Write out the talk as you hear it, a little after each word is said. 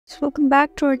So welcome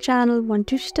back to our channel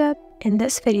 1-2-Step. In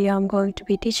this video, I'm going to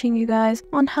be teaching you guys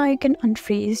on how you can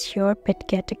unfreeze your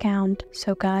Bitget account.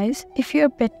 So guys, if your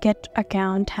Bitget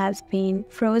account has been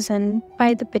frozen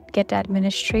by the Bitget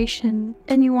administration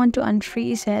and you want to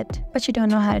unfreeze it, but you don't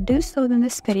know how to do so, then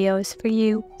this video is for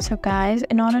you. So guys,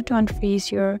 in order to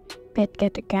unfreeze your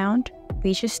Bitget account,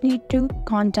 we just need to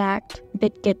contact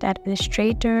Bitget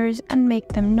administrators and make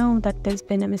them know that there's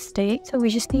been a mistake. So we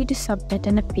just need to submit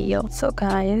an appeal. So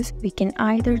guys, we can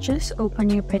either just open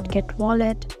your Bitget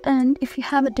wallet, and if you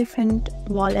have a different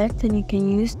wallet, then you can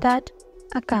use that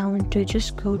account to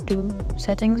just go to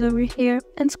settings over here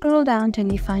and scroll down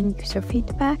till you find user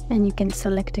feedback, and you can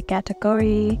select a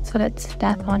category. So let's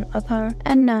tap on other,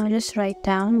 and now just write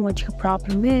down what your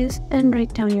problem is and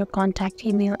write down your contact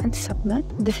email and submit.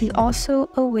 This is also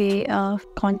a way of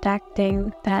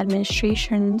contacting the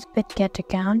administration's Bitget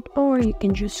account, or you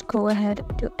can just go ahead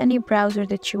to any browser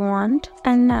that you want.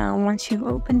 And now once you've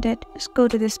opened it, just go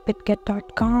to this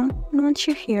bitget.com, and once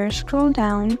you're here, scroll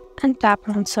down and tap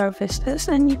on services,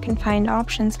 and you can find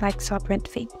options like submit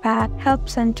feedback, help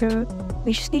center.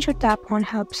 We just need to tap on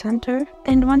help center,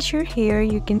 and once you're here,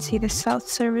 you can see the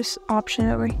self-service option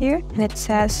over here, and it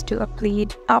says to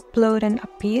upload and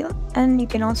appeal, and you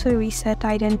can also reset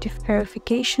identity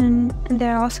verification, and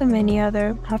there are also many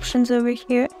other options over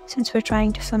here. Since we're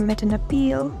trying to submit an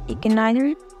appeal, you can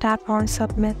either tap on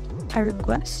submit a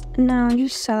request. Now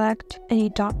just select any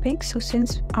topic. So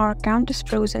since our account is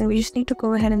frozen, we just need to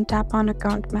go ahead and tap on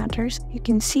account matters. You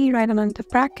can see right under the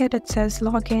bracket it says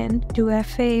login,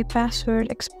 2FA,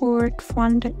 password, export,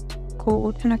 fund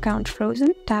code, and account frozen.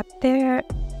 Tap there,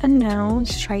 and now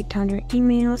just write down your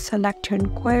email, select your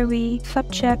inquiry,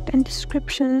 subject, and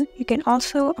description. You can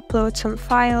also upload some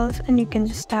files, and you can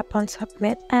just tap on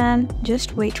submit and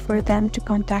just wait for them to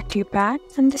contact you back.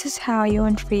 And this is how you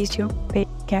unfreeze your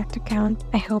Bitget account.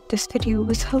 I hope this video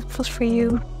was helpful for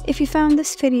you. If you found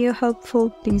this video helpful,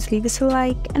 please leave us a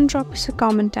like and drop us a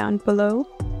comment down below.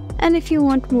 And if you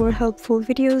want more helpful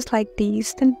videos like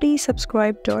these, then please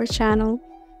subscribe to our channel.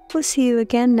 We'll see you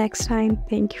again next time.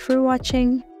 Thank you for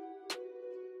watching.